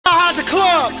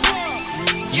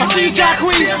I see you,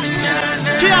 Jacquees,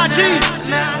 T.I.G.,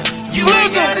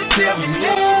 Flizzle,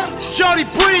 it's Jody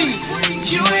Breeze.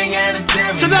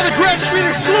 It's another Great Street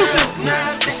exclusive.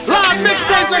 Live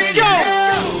mixtape, let's go.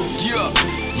 You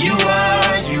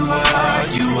are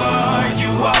the one,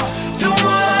 the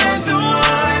one, the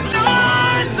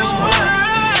one, the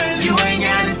one. You ain't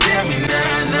gotta tell me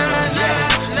nah.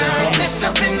 That's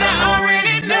something I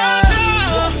already know.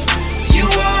 You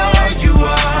are the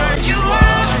one,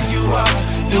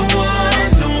 the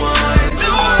one, the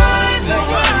one, the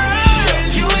one.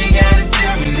 You ain't gotta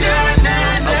tell me nah.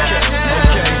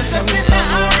 That's something I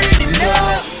already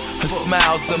know. Her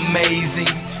smile's amazing,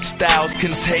 style's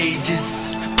contagious.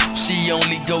 She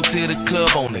only go to the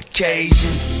club on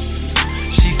occasions.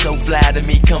 She's so fly to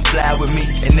me, come fly with me.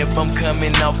 And if I'm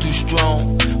coming off too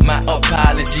strong, my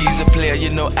apologies. A player, you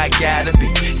know I gotta be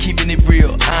keeping it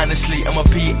real, honestly. I'm a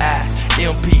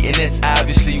P.I.M.P. and that's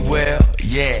obviously well,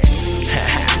 yeah.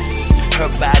 Her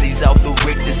body's off the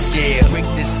Richter scale.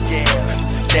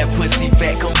 That pussy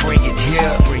fat, come bring it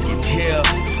here.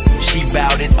 She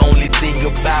bout it, only thing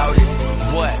about it.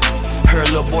 What? Her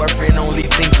little boyfriend only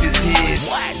thinks it's his.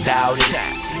 Doubt it.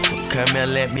 So come here,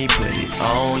 let me put it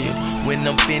on you. When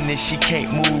I'm finished, she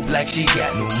can't move like she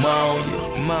got pneumonia.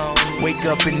 Wake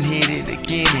up and hit it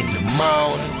again in the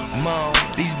morning.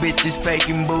 These bitches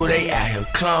faking, boo, they out here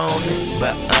cloning.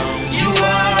 But you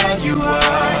are the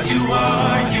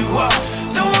one,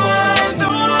 the one, the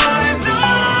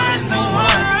one, the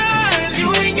one. You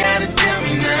ain't gotta tell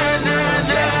me nah.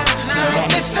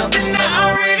 It's something I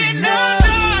already know.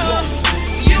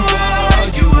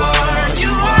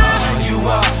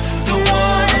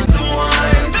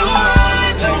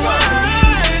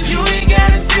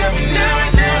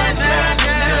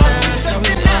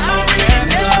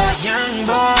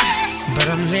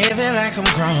 Like I'm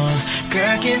grown.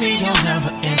 Girl, give me your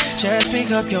number and just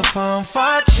pick up your phone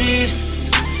for cheap.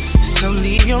 So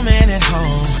leave your man at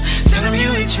home. Tell him you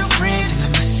with your friends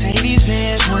in a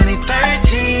Mercedes-Benz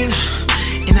 2013.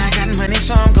 And I got money,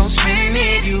 so I'm gon' spend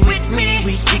it. You with me,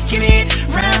 we kicking it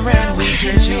round, we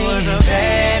heard you was a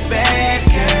bad, bad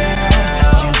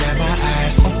girl. You got my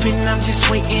eyes open, I'm just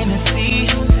waiting to see.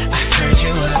 I heard you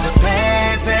was a